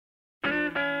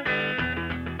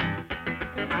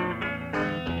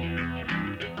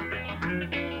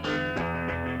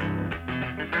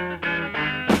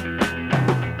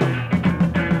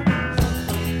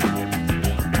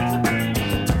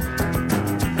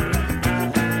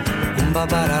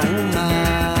Umbabarauma,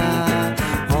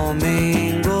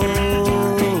 Omengo,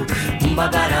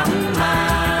 Umbabarauma,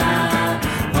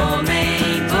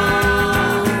 Omengo,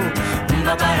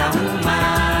 Umbabarauma,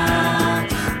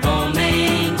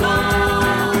 Omengo,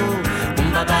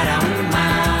 Umbabarauma,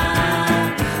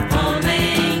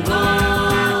 Omengo.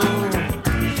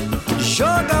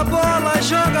 Joga bola,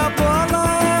 joga bola,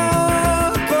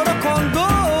 Corocondô.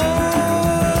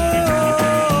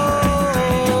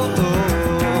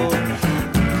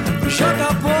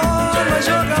 Joga bola,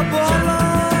 joga bola,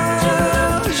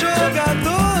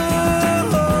 jogador.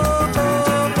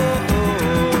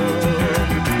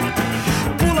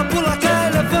 Pula, pula,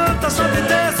 cai, levanta, sobe,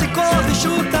 desce, corre,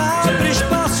 chuta, abre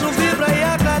espaço, vibra e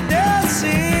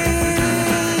agradece.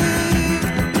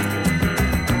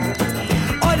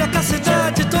 Olha que a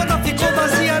cidade toda ficou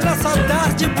vazia nessa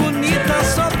tarde bonita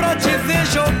só pra te ver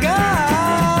jogar.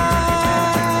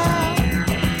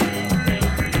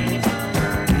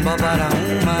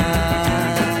 Umbabarauma,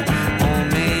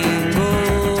 Omengo,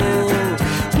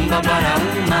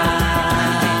 Umbabarauma,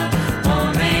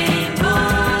 Omengo,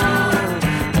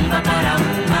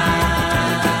 Umbabarauma,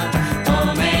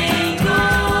 Omengo.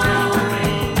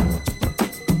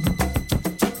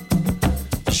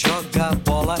 Joga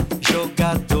bola,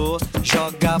 jogador,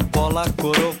 joga bola,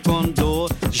 Corocondô.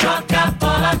 Joga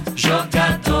bola,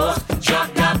 jogador,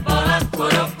 joga bola,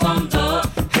 Corocondô.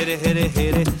 Here, here,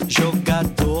 here,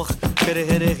 jogador. Here,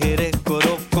 here, here,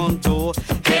 Corocondô.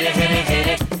 Here, here,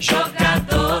 here,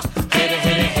 jogador. Here,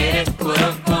 here, here,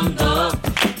 Corocondô.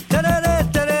 Tererê,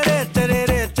 tererê,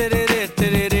 tererê, tererê,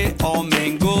 tererê,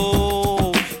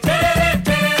 Omengo. Tererê,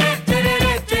 tererê,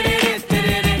 tererê, tererê,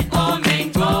 tererê,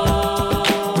 Omengo.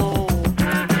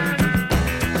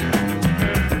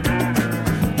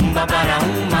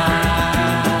 Umbabarauma,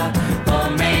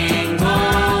 Omengo,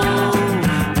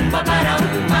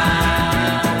 Umbabarauma,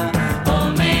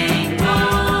 Omengo,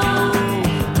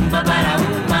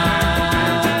 Umbabarauma,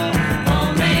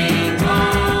 Omengo,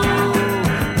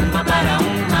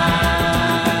 Umbabarauma,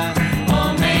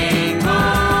 Omengo,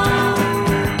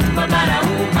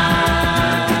 Umbabarauma,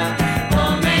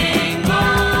 Omengo.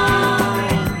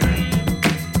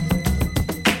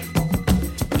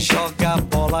 Joga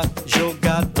bola,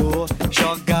 jogador,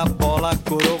 joga bola,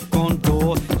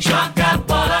 Corocondô. Joga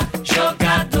bola,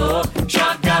 jogador,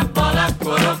 joga bola,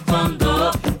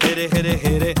 Corocondô. Here, here,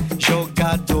 here,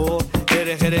 jogador.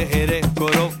 Here, here, here,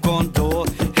 Corocondô.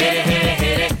 Here, here,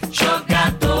 here,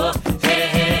 jogador. Here,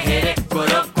 here, here,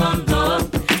 Corocondô.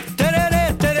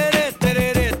 Tererê, tererê,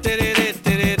 tererê, tererê,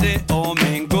 tererê,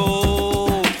 Omengo.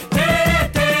 Tererê,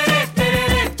 tererê,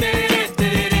 tererê, tererê,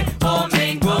 tererê,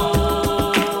 Omengo.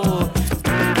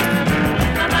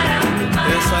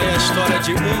 Essa é a história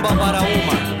de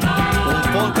Umbabarauma,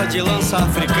 ponta de lança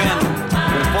africano,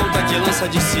 ponta de lança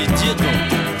decidido.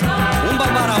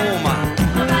 Umbabarauma.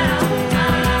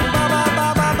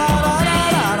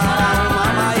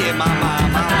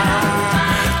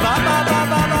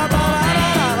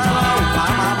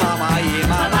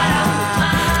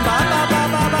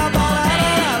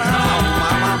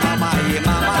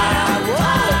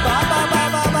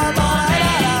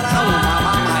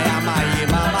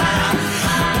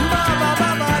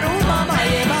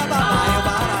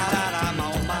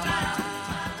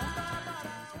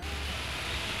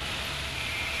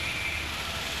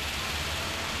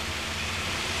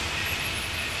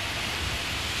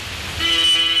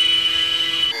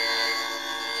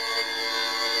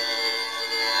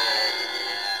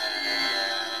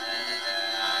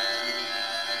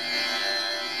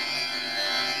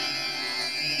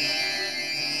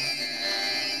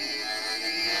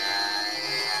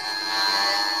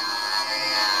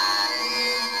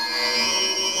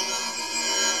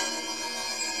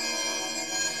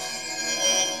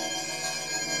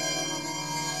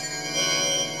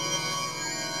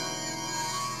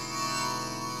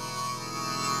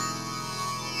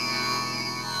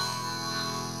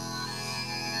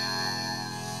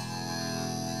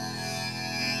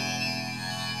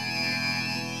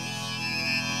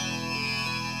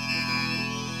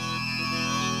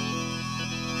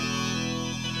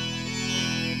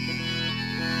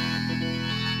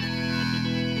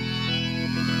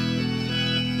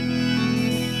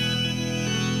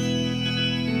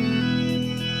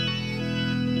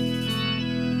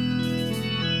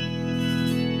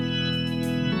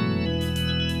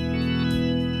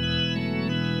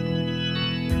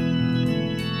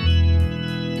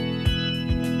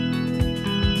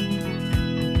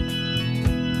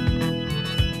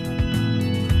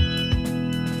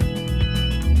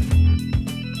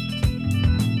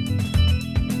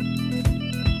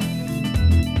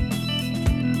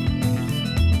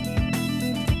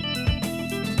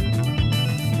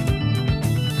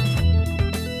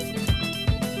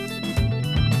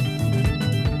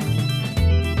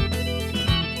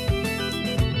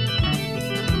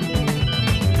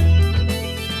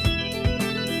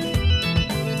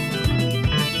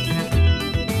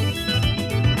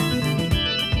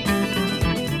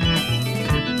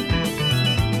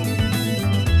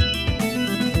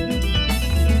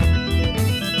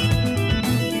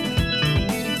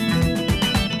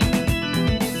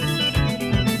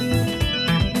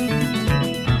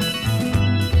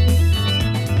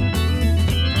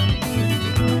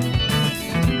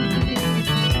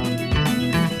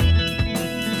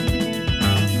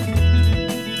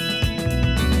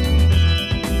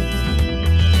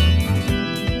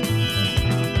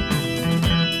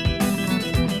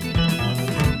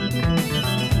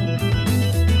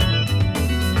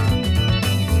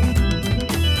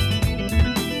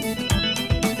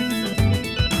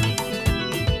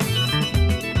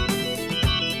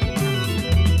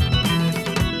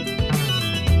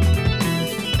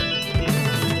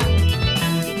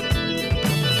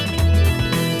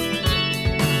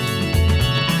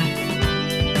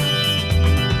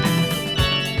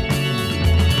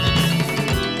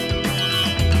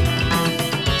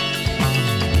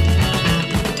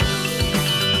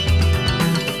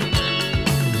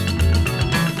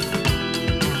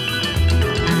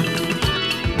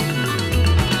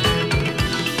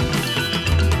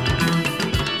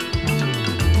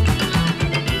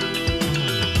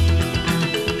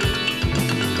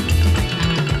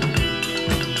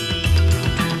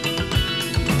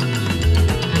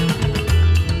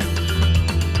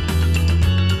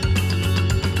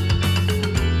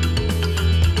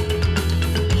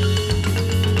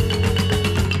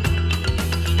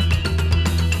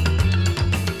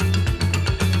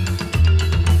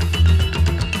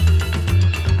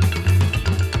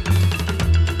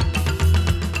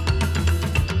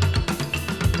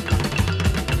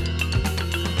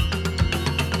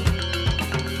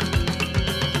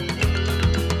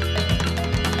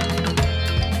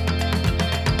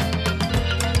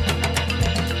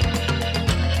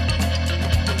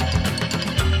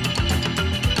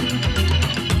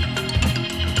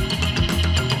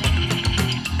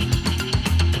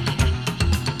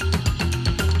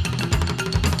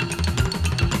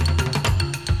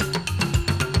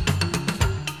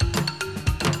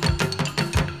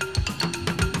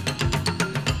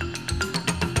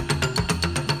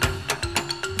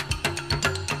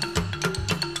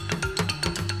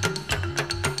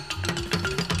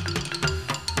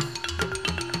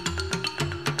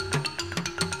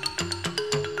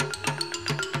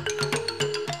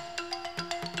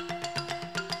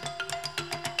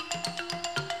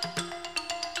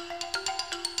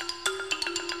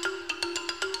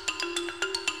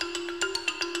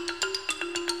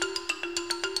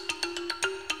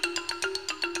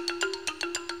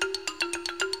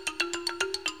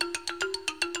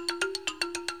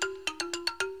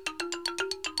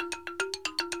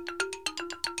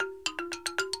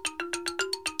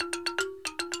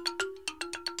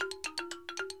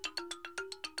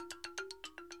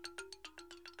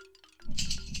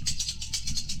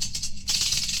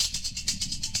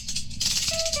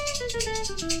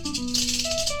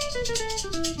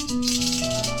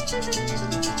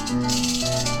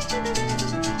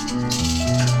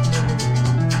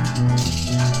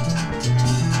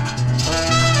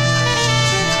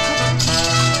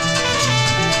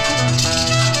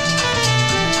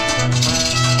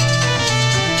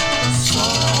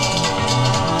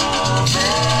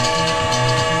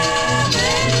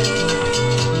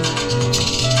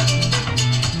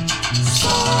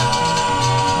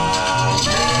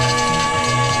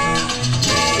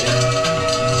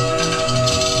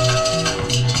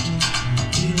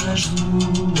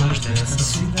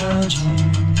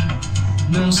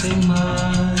 Não sei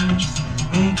mais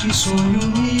em que sonho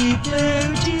me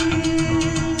perdi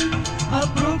a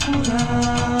procurar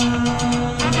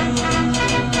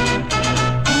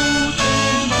o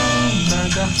tempo na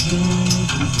garganta,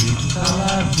 o grito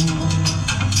calado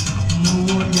no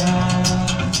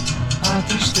olhar, a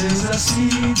tristeza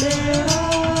sideral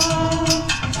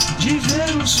de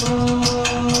ver o sol.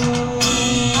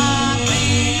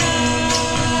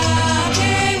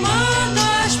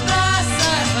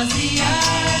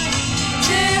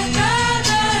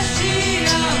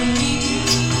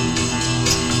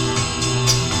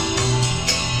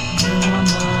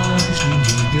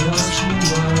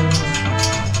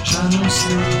 Não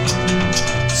sei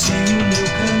se o meu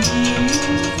caminho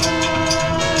vai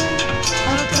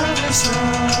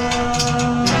atravessar.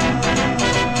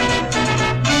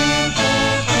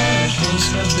 Portas vão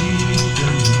se abrir,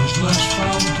 caminhos no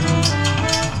asfalto.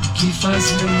 Que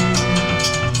fazer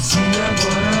se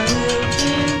agora eu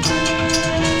tentei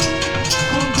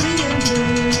compreender?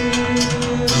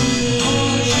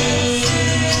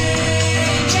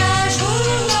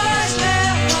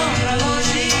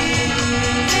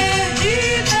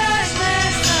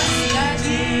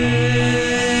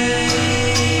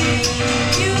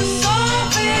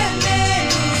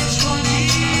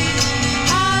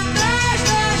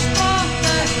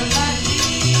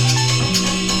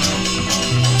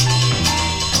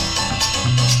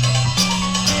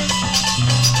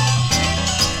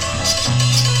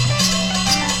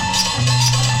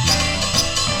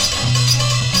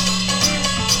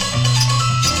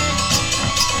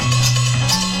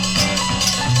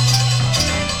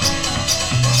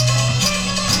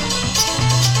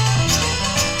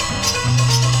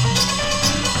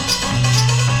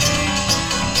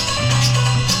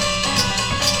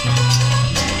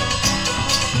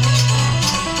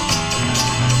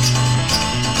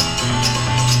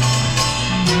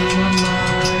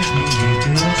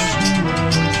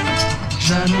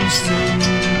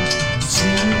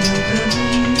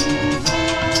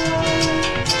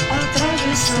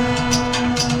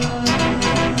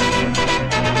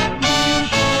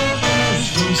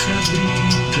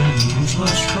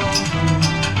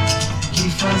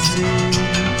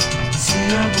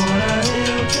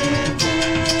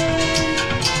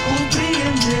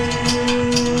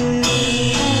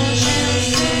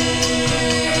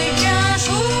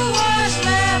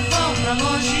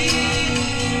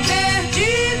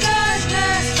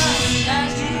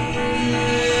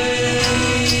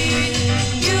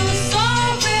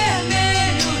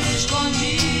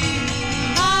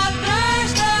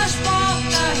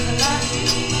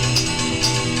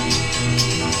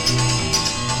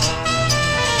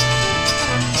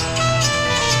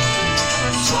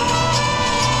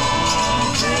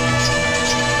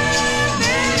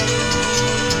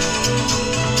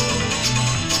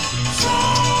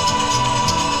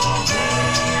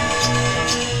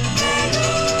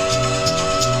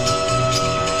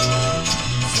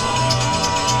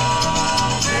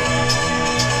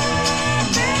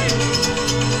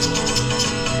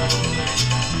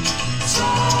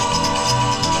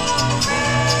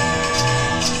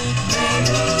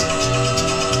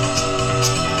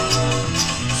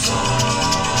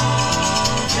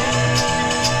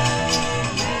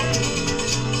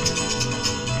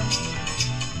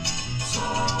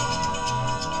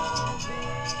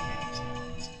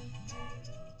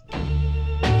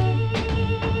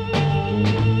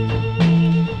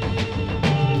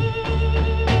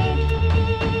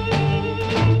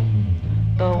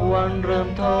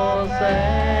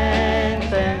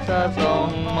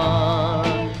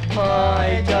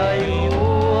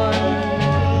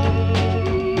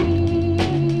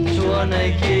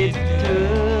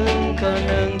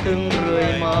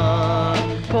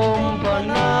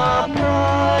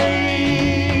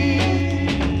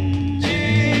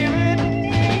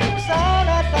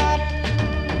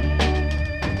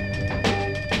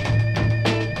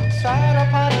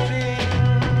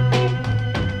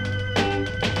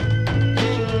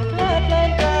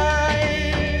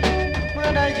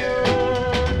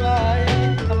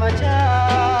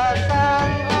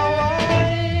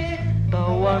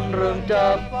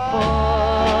 ฟ้า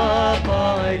พา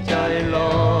ให้ใจล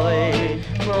อย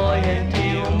ลอยเห็นทิ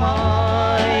วไม้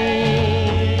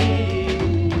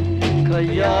ข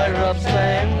ยายรับแส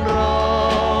งร้อ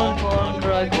นผ่อนค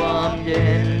ลายความเย็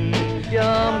นย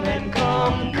ามเห็นค่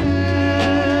ำคื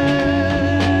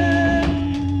น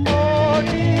โอ้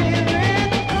ชีวิต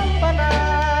ธรรมดา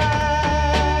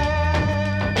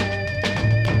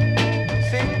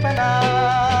สิ่งประดา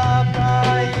ใคร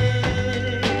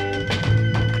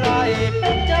ใครเ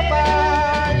ป็นเจ้าบ่า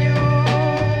วอยู่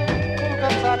คู่กั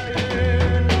บสัตว์อื่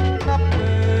นนับห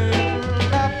มื่น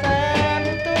นับแสน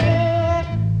ตัว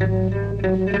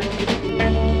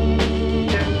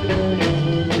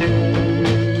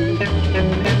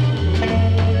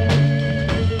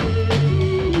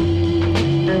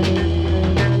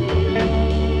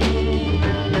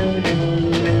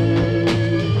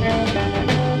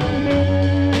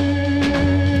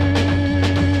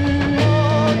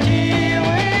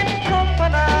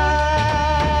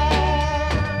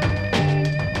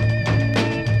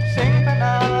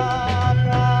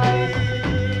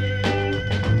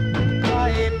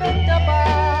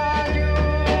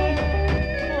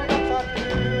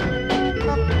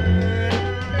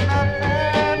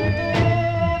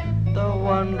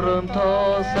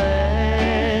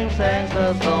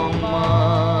ส่องมา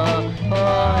พา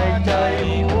ให้ใจ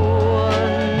หว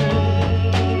น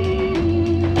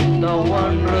ตะวั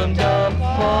นเริ่มจับ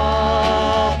ฟ้า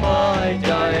พาให้ใ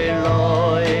จลอ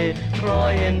ยคล้อ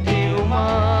ยเห็นทิวไ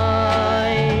ม้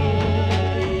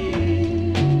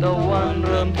ตะวันเ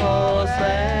ริ่มทอแส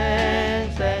ง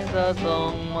แสงสะส่อ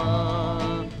งมา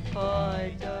พาให้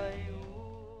ใจ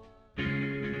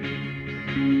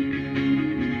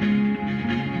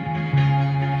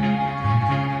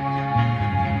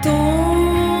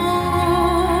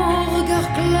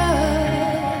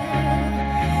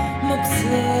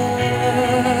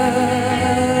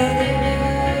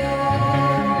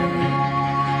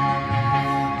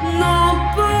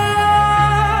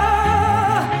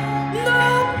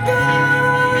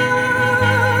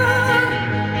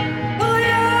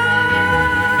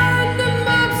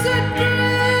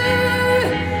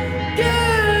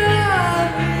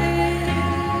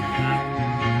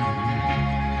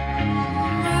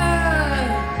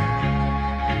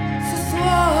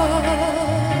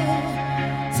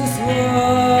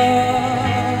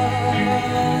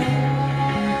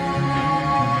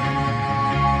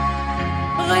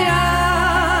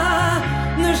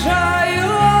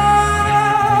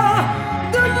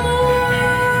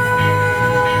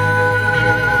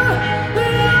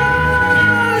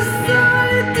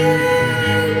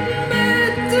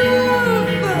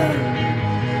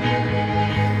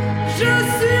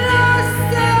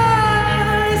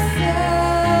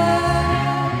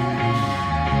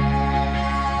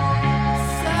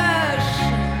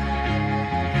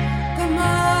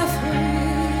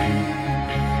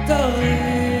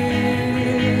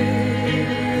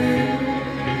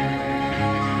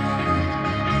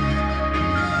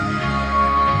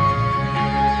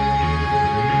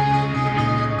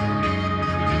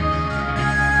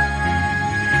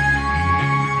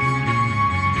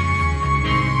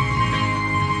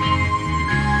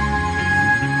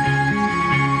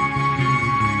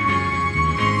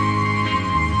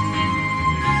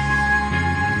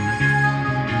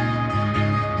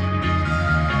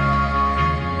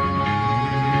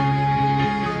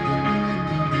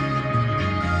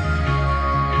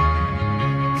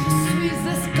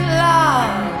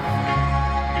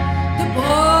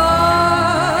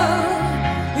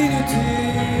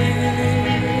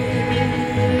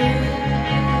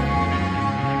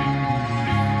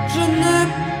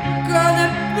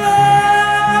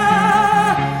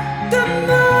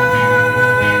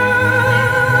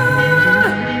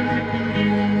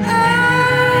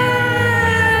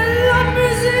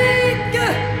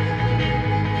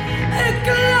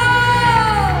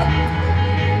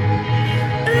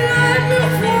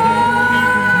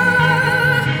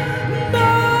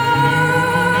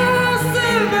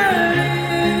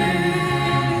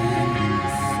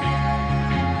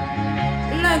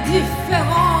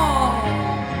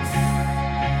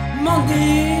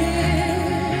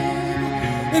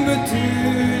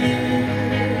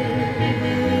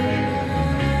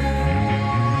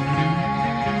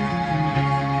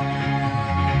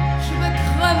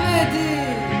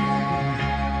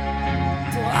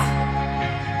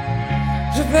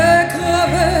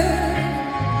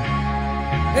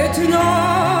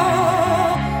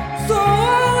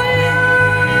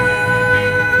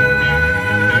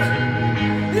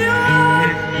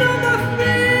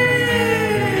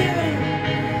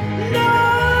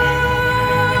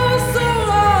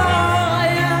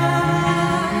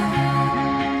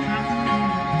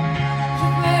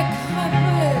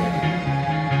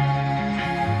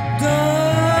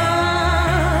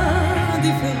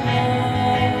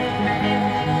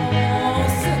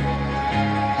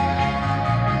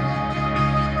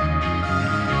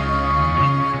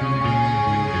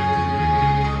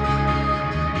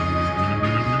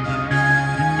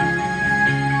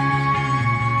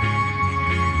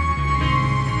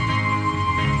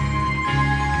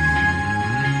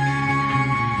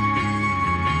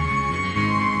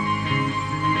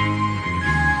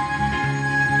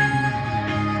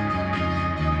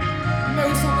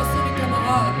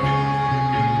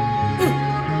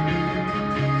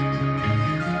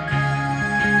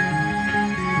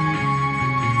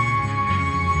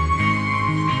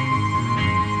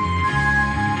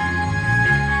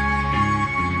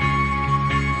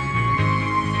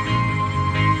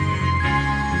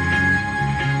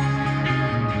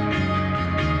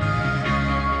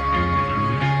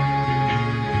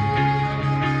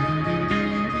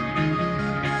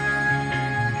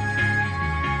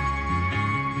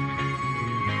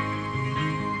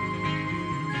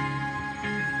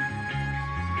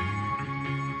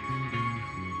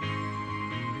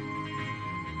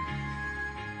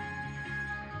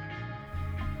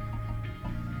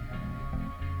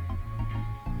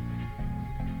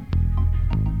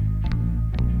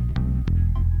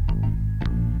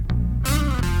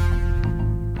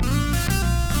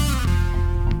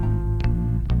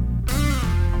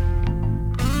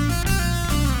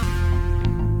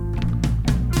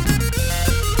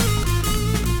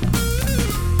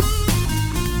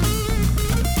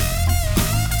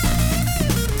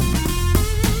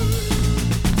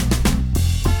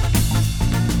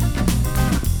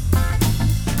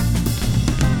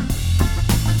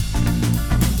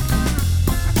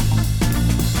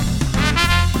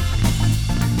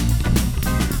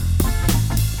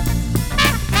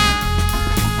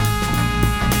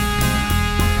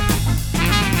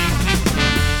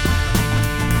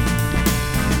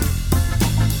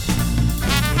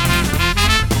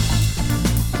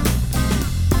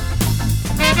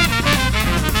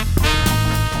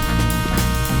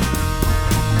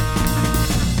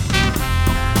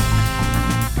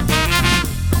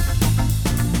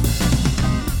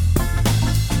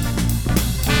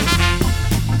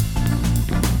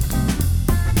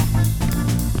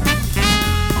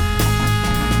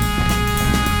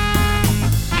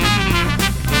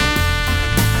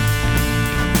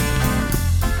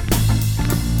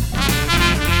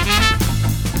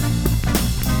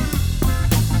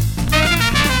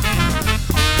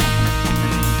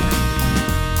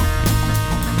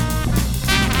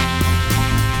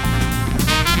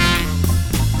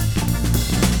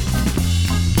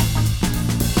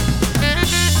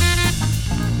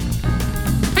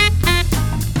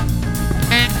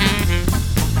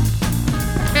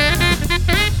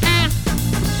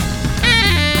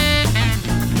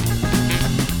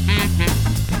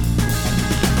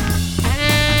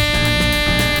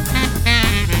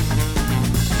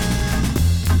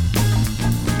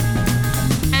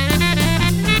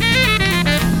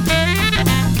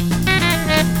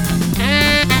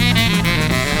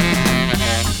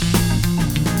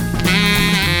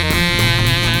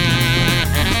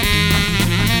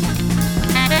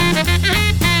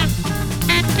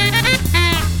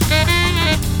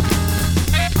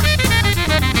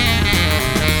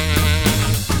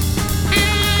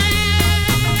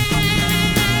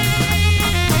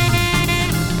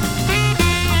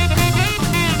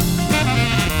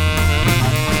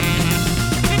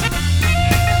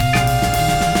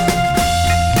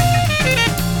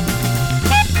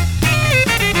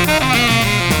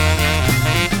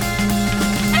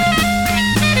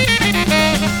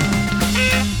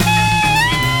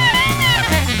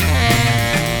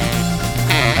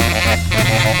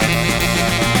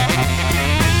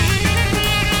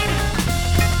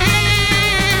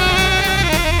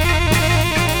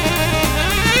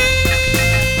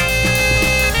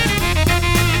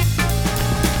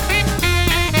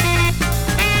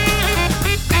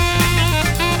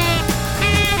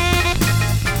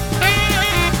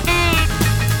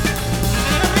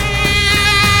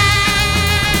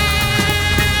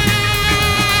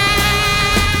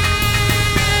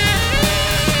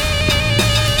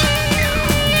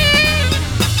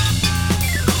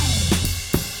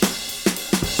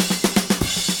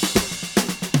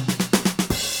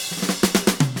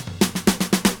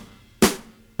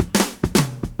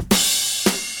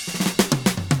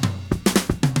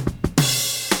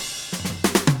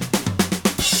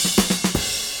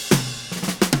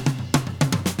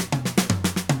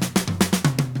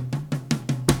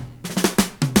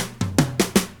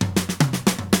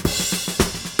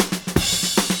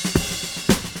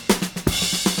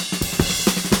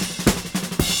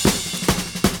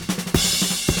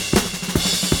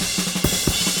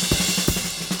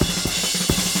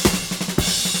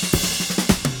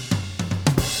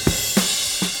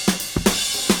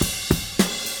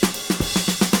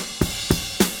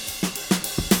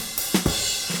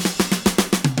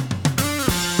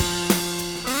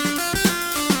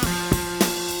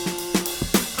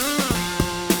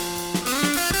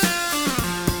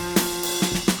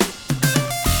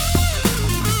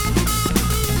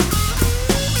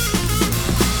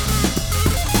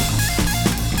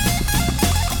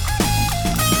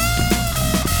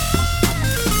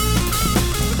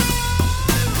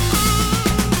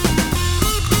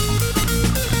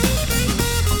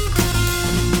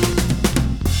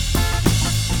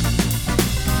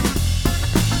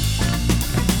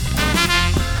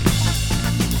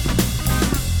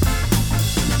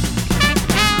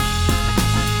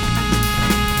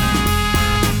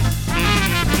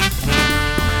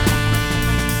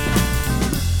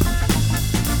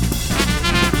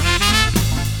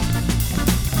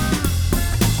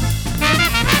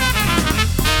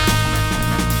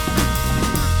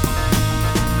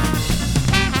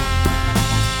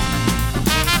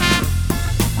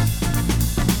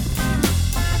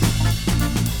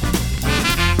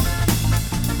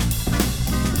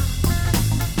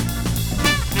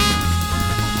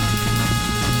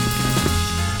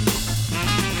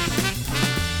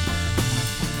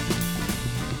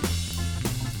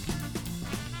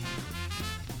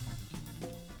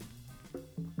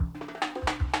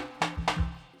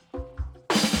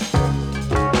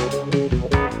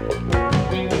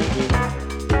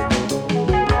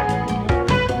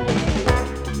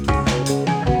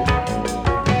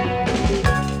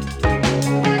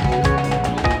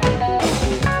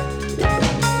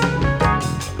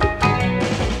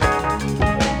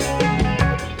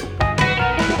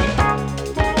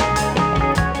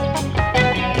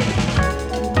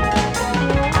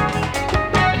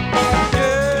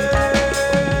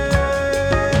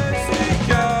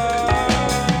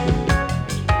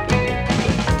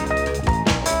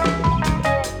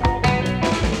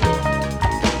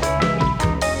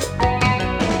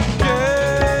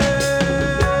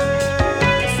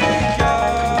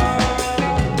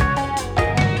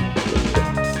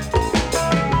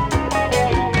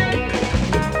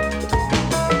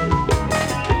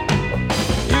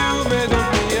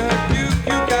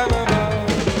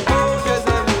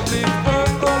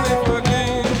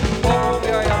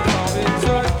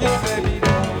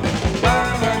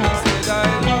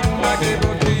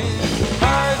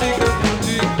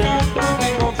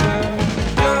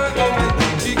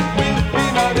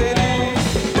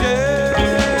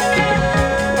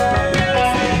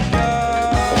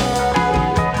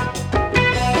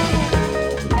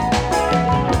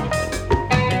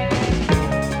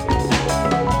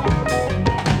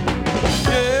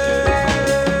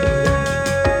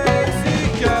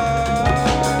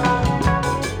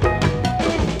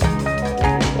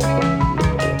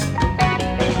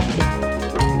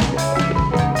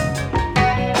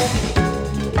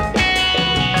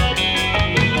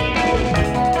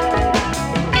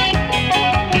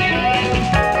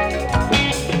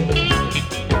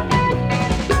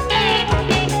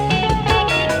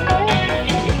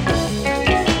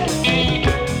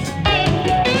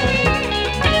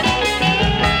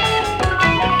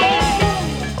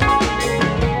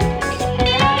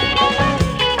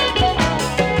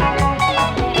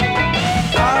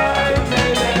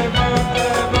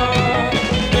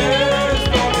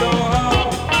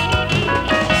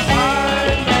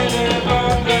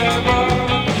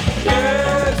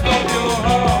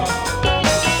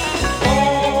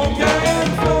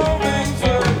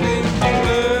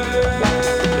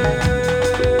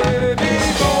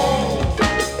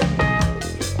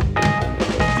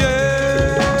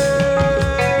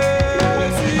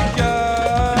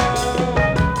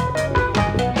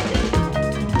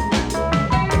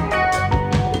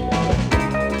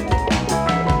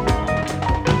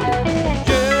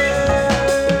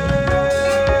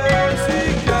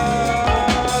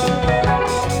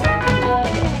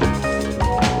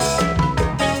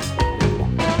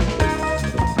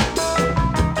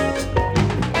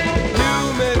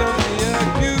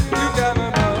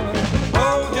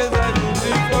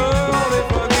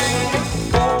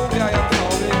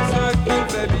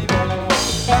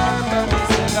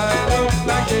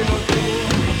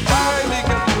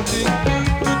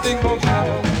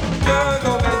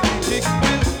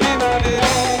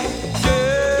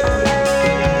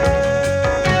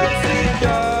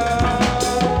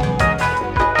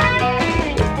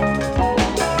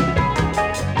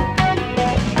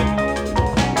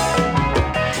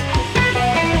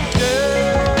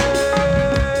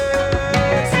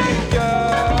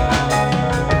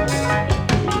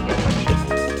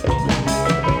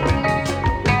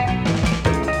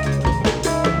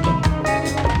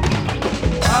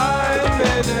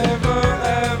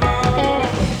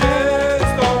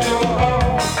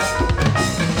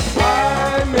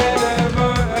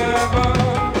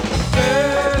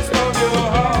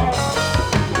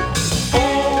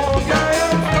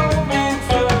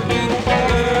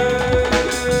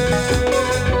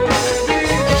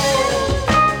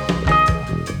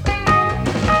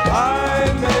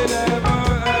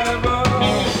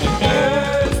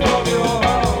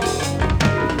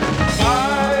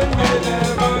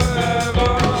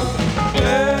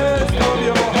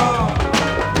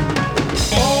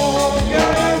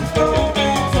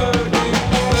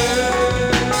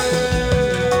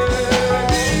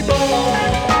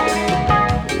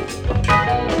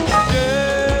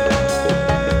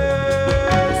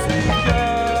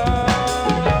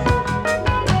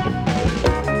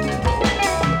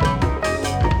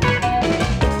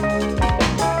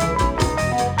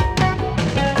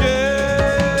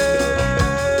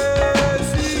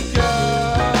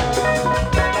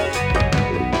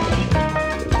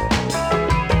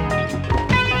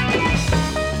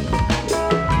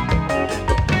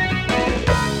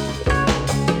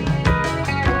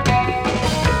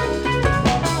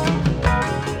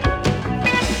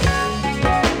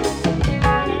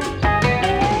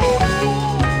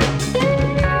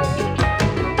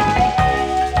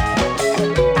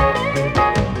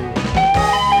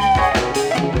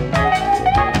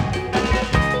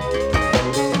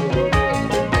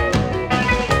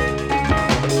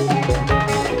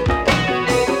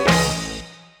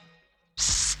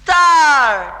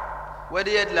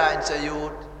Where the headlines say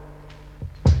youth?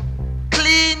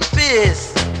 Clean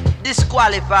face,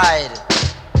 disqualified.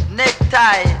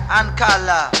 Necktie and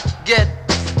collar, get.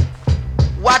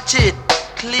 Watch it,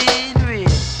 clean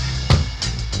wrist.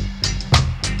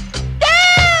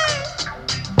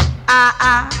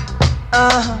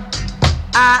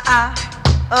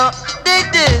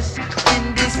 Dig this.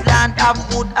 In this land of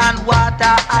wood and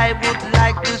water, I would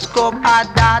like to scope a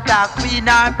data. Queen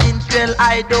or minstrel,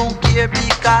 I don't care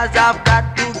because I've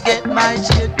got to get my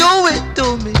share. Do it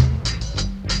to me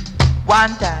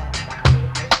one time.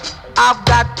 I've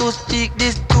got to speak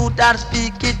this truth and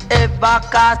speak it ever,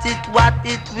 cause it's what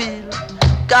it will.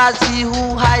 Cause he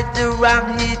who hides the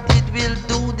wrong he did will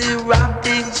do the wrong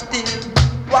thing still.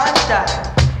 One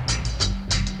time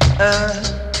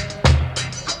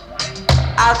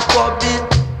I scrub it,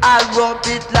 I rub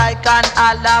it like an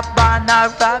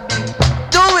Alabama rabbit.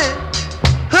 Do it,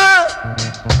 huh?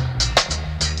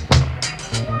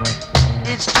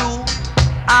 It's true,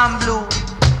 I'm blue,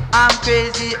 I'm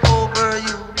crazy over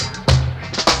you.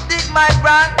 Stick my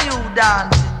brand new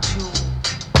dancing shoe.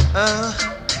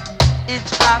 It's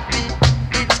scrappy,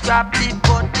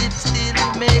 but it still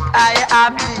make I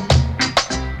happy.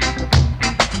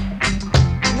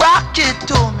 Rock it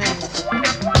to me.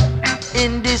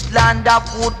 In this land of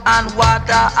wood and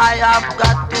water, I have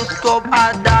got to scrub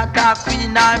a data.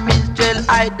 Queen or minstrel,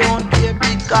 I don't care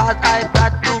because I've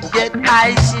got to get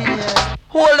icy.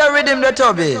 Hold the rhythm, the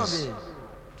tubbies.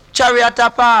 Chariot a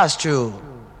pass through.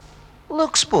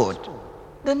 Look, sport,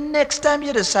 the next time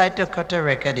you decide to cut a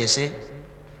record, you see,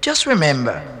 just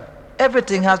remember,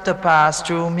 everything has to pass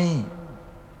through me.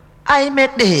 I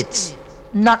make the hits,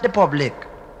 not the public.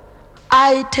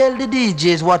 I tell the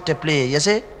DJs what to play, you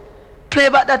see? Play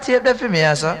back that tape there for me,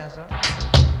 sir.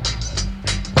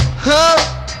 Huh?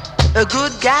 A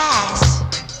good gas.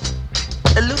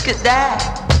 Look at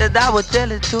that I would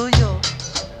tell it to you.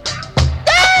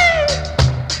 Hey!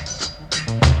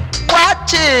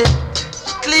 Watch it.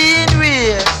 Clean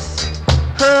race.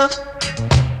 Huh?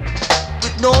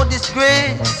 With no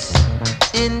disgrace.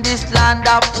 In this land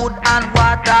of food and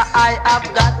water, I have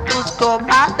got to scrub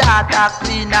a data.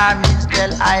 Clean or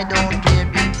minstrel, I don't care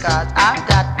because I've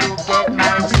got to get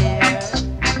my share.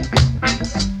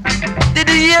 Did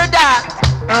you hear that?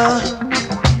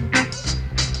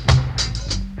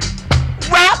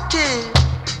 Rock it.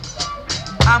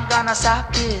 I'm gonna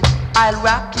sock it. I'll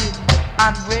rock it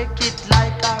and break it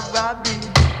like a rabbit.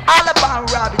 All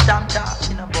about rabbit I'm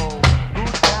talking about.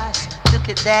 Good gosh, look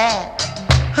at that.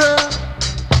 Huh?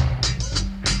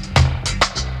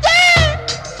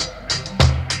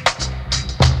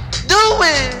 Do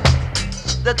it.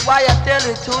 That's why I tell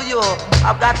it to you.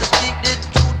 I've got to speak the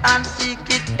truth and seek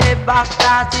it ever,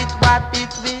 cause it's what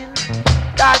it will.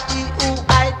 Cause he who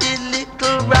I did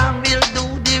little wrong will do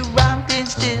the wrong thing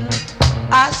still.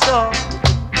 I saw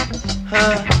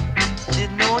her,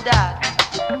 didn't know that.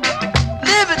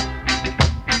 Live it.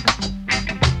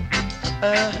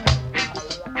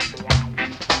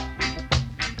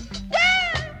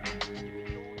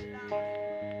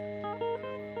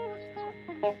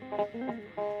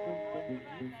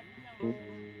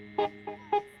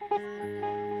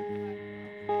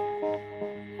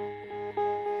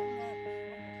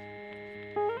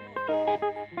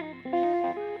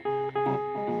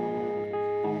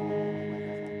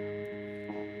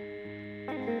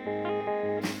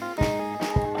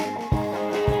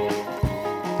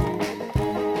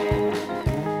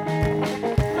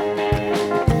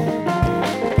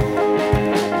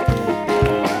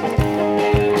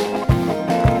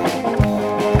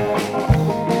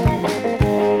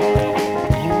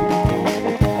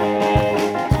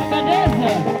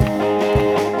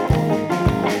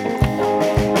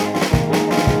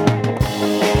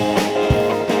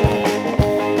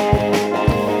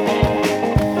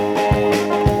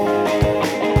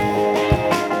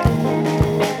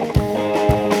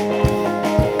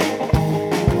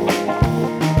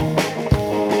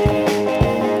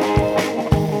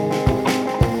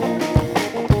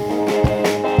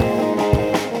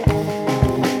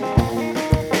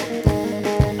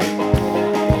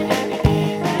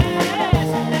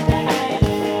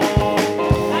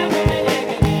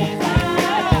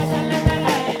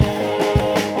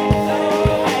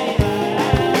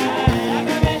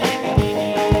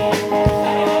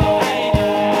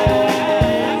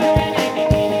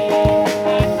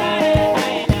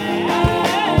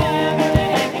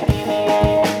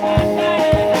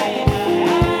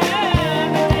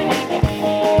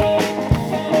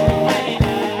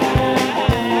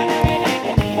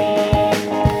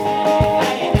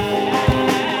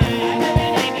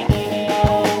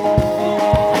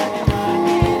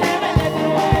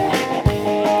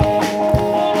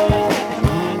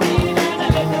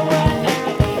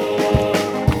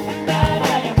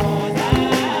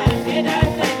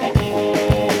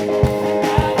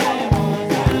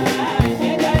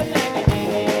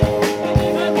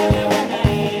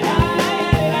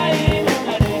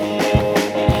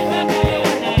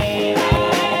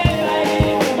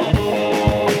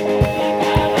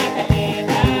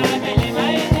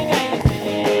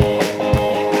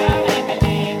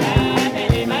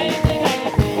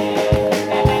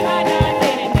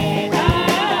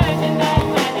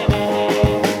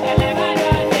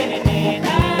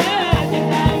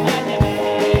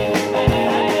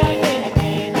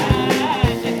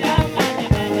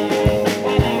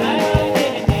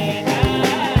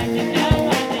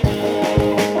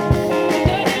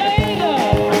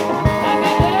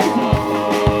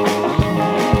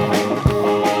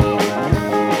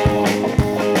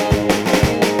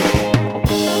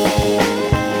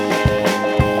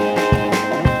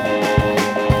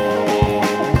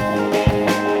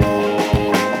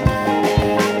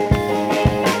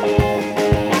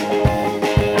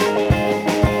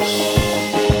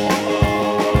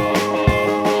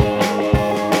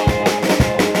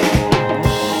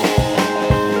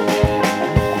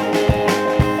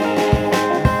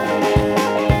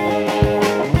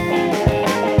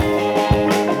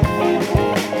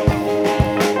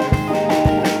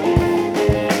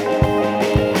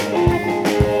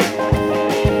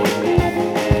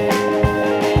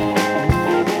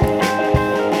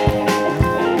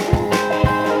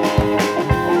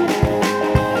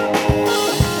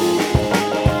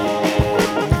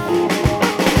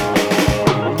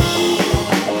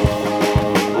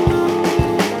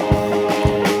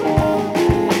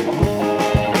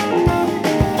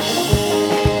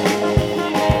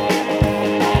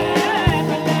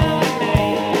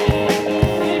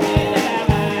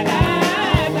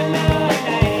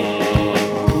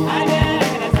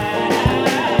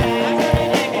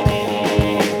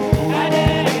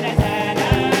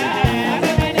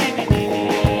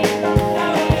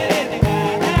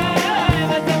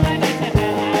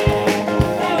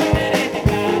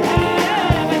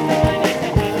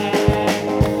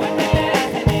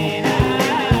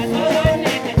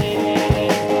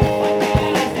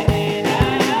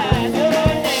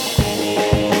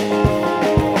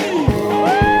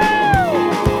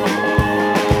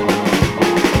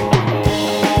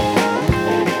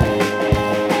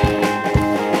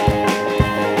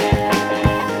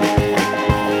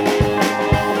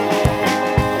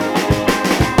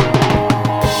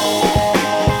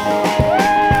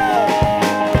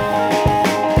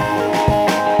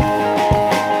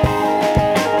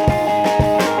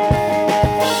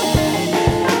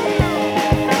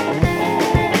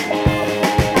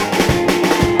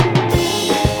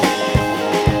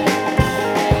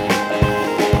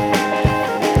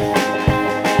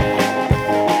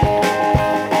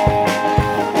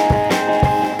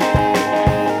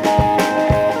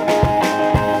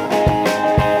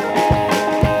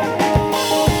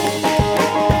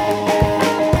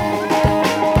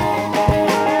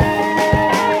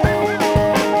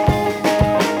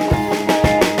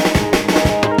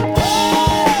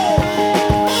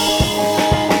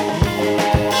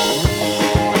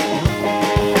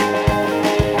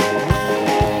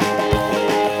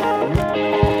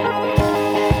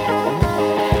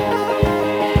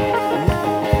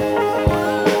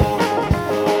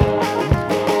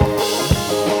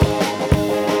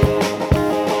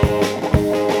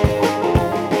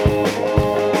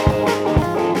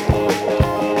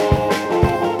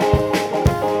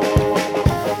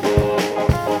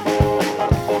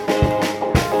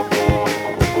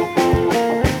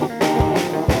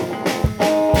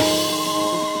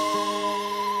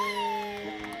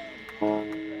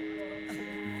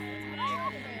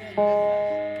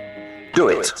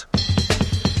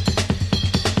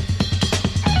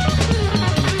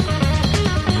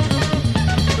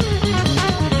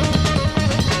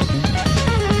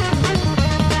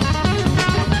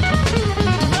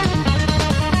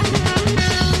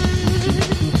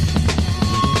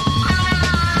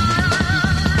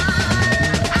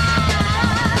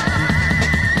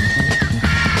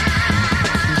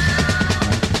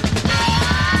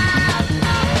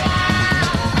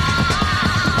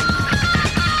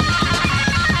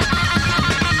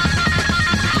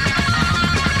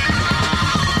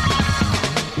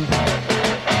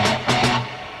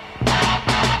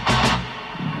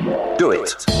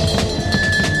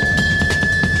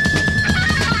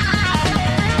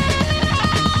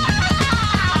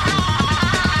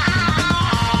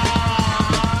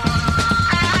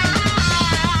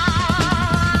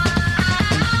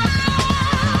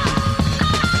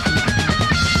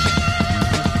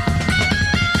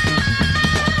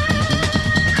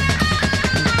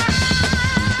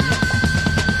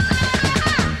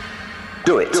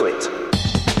 Do it. Do it.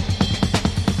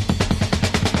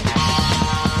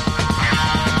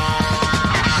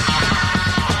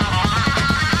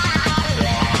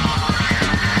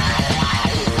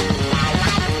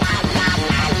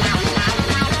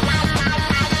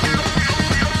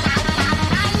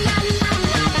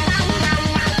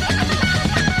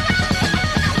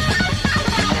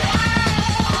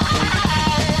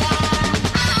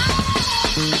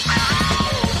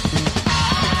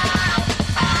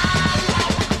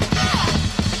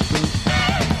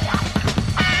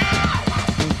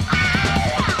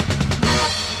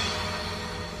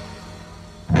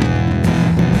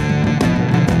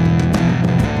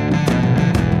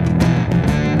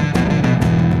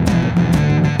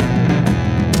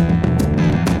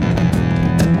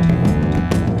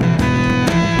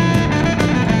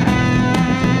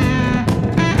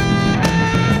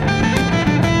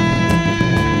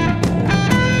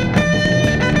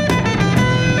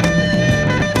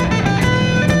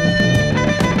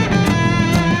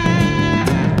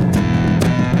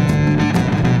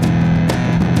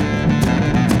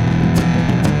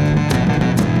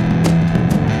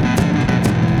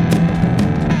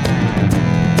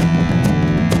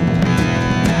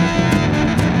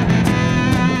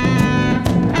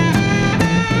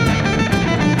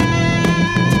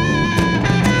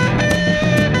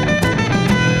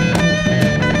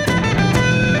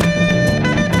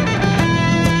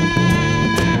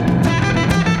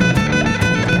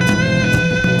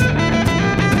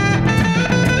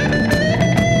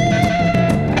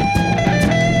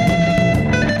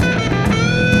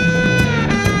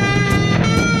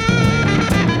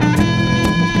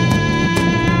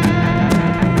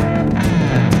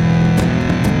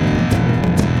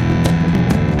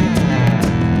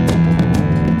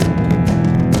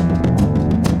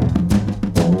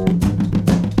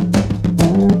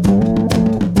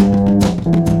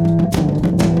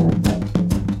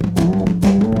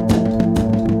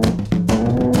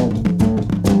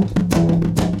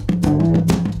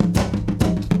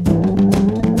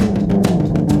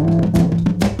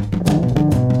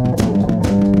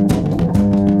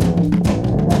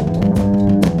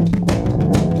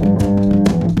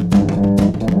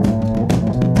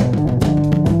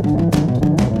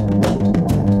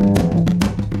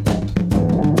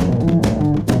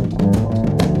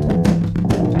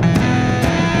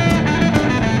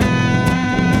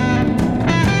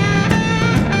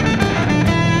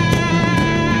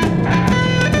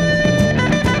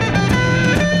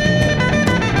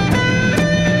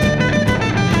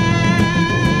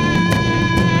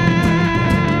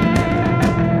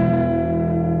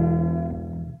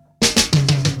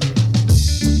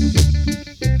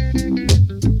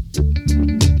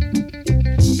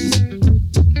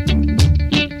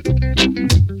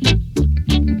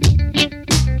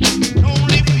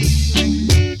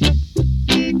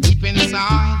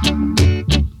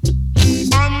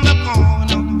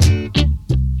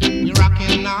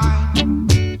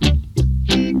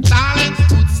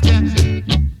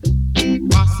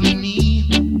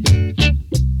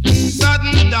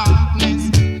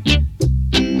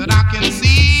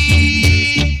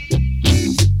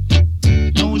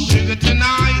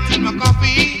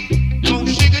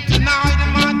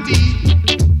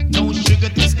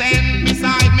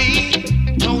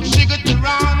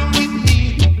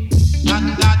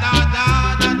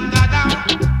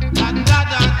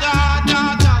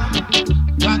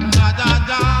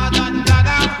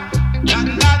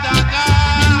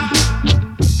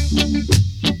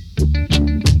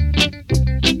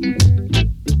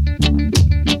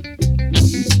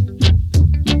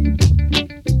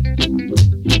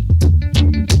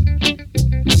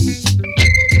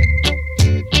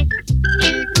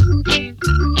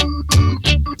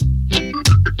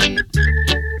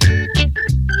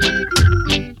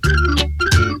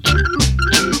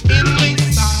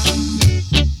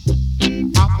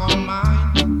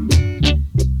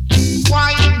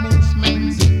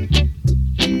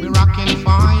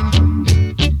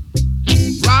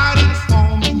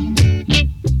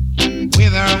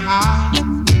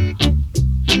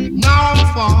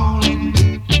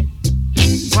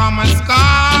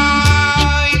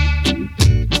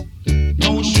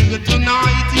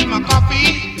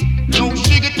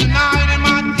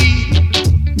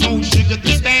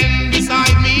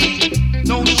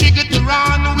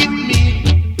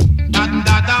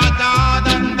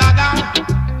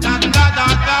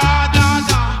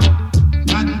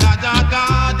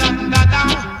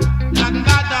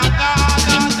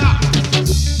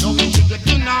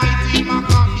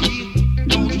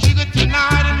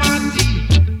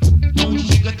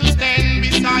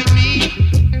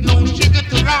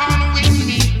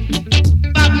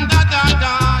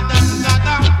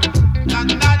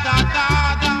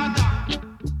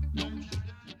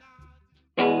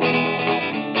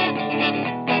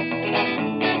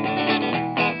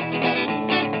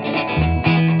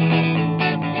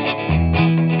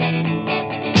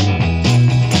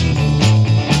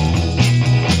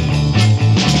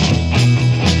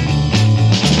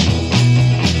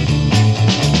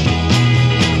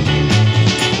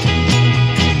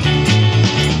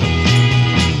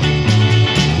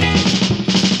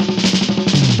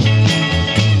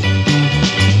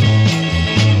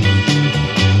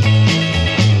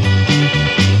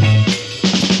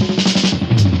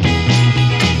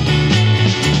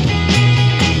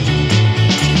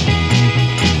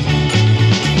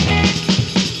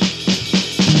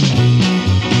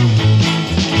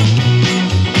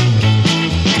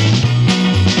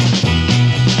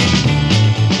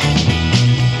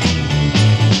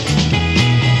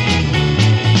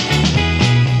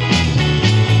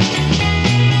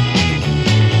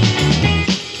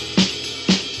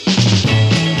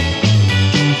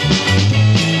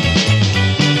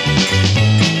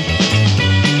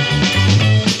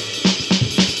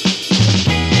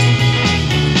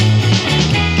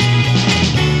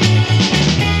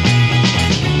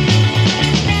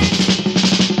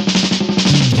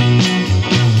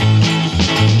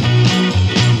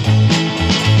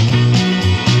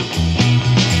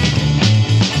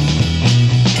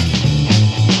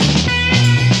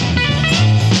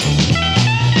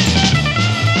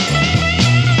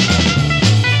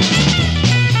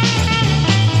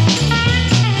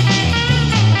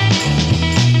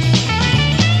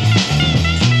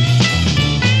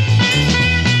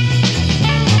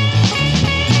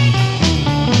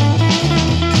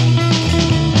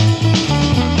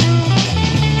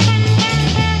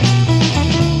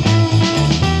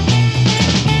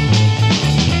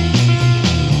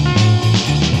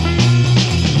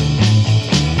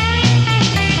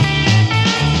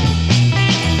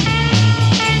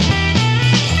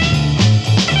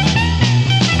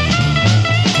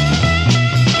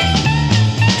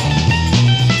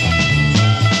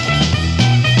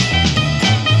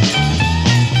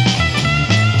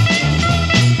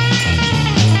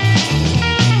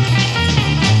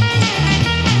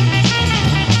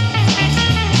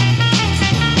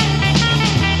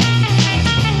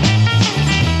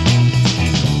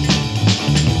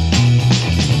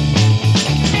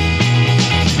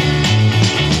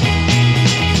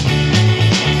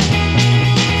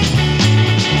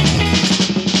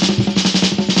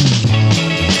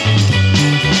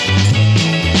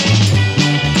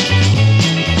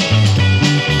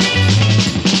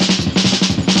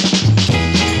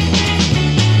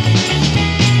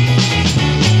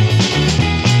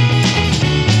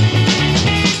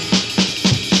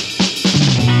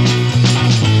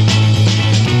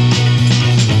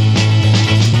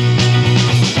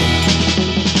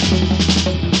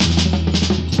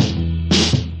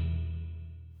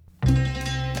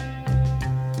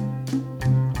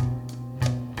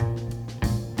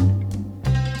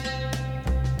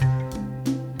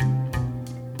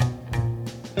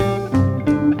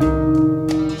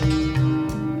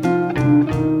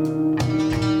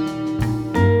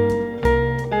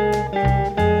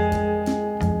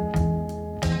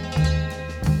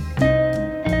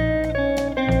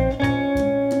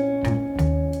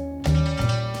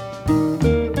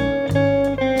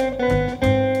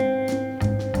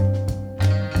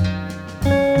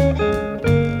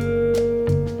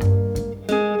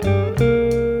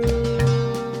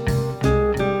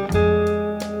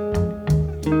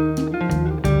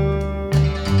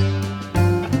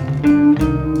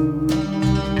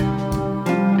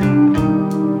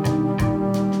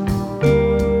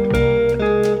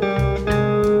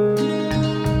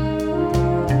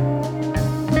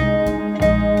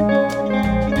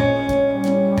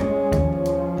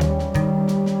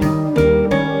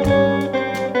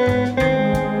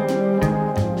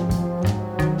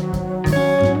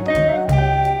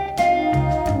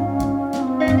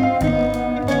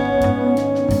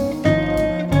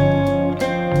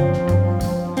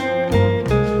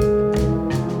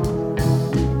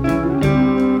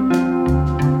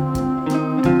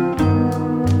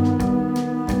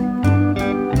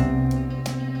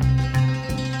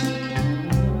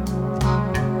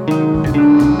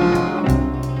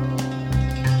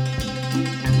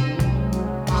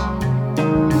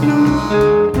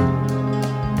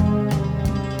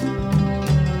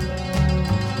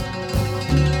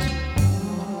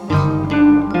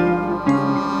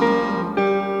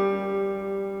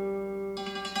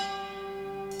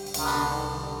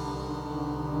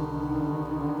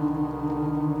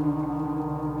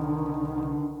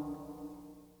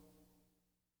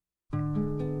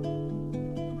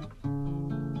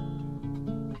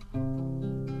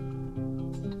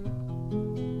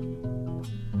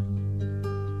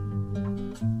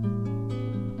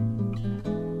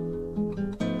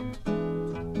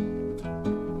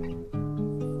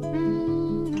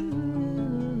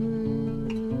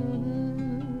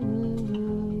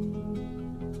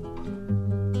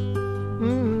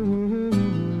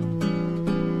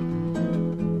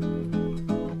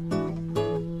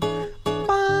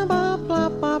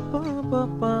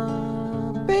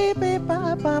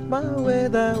 my way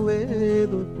that way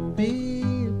the people.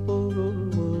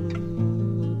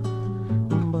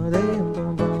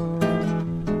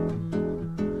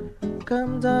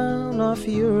 Come down off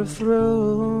your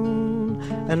throne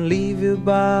and leave your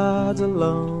body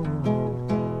alone.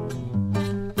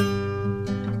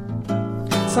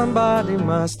 Somebody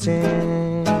must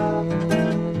change.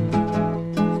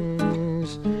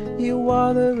 You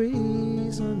are the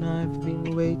reason I've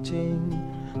been waiting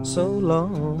so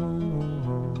long.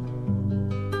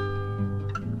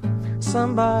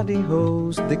 Somebody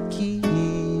holds the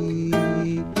key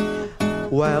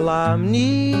while I'm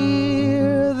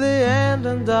near the end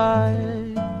and I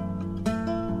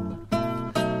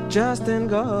just ain't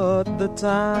got the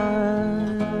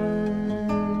time.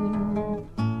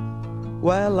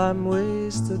 While I'm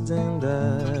wasted and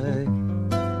I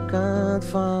can't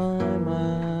find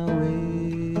my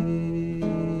way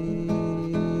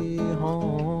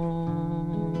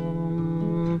home.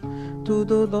 To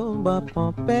the domba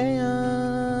pompeia,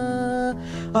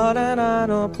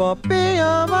 orano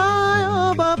pompeia,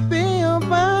 my pompeia,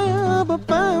 my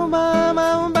pompeia,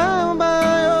 my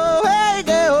hey,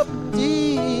 get up,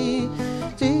 di,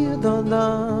 don't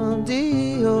know,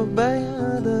 di, obey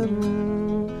the.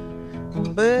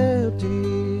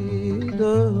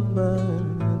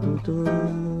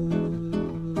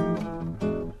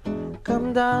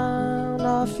 Come down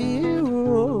off your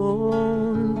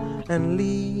own and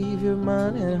leave your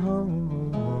money at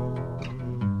home.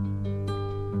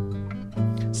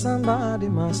 Somebody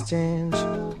must change.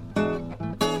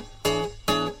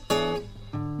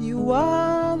 You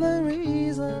are the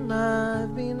reason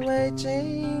I've been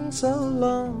waiting so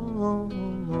long.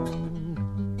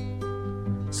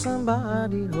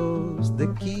 Somebody holds the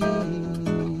key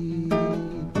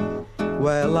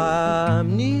while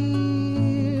I'm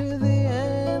near the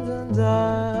end and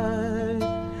I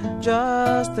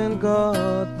just ain't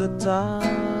got the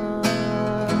time.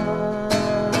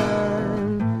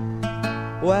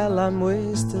 While I'm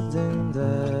wasted and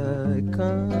I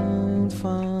can't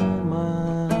find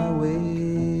my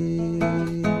way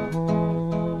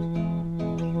home.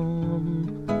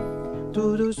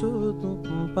 To the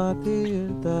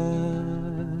patirta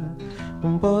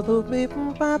podo be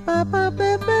pa pa pa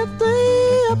pe pe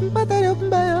pa ta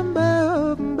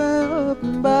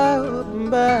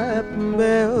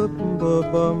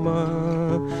ba ma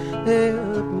e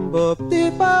ti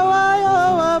pa wa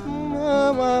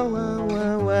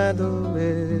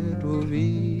do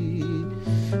vi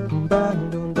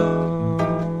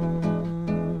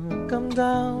come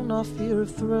down off your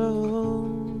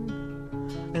throne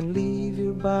and leave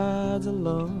your body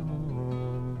alone.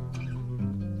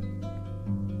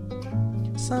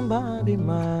 Somebody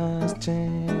must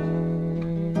change.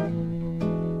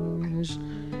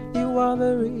 You are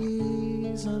the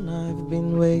reason I've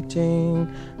been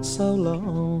waiting so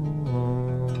long.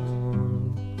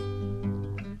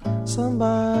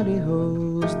 Somebody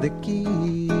holds the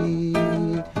key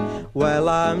while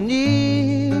I'm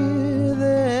near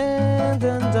the end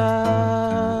and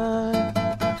I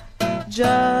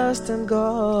just ain't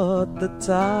got the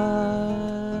time.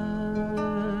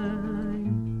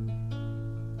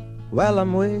 Well,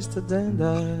 I'm wasted and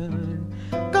I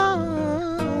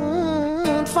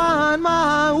can't find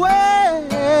my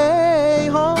way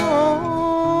home.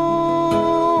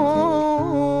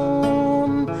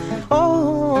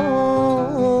 Home,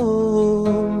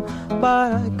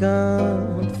 but I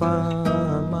can't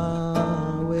find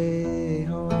my way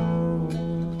home.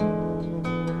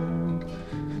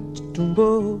 Tumbo,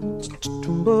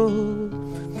 tumbo,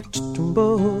 tumbo,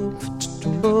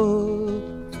 tumbo.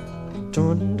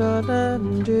 Dun da da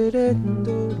dun da da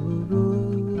dun.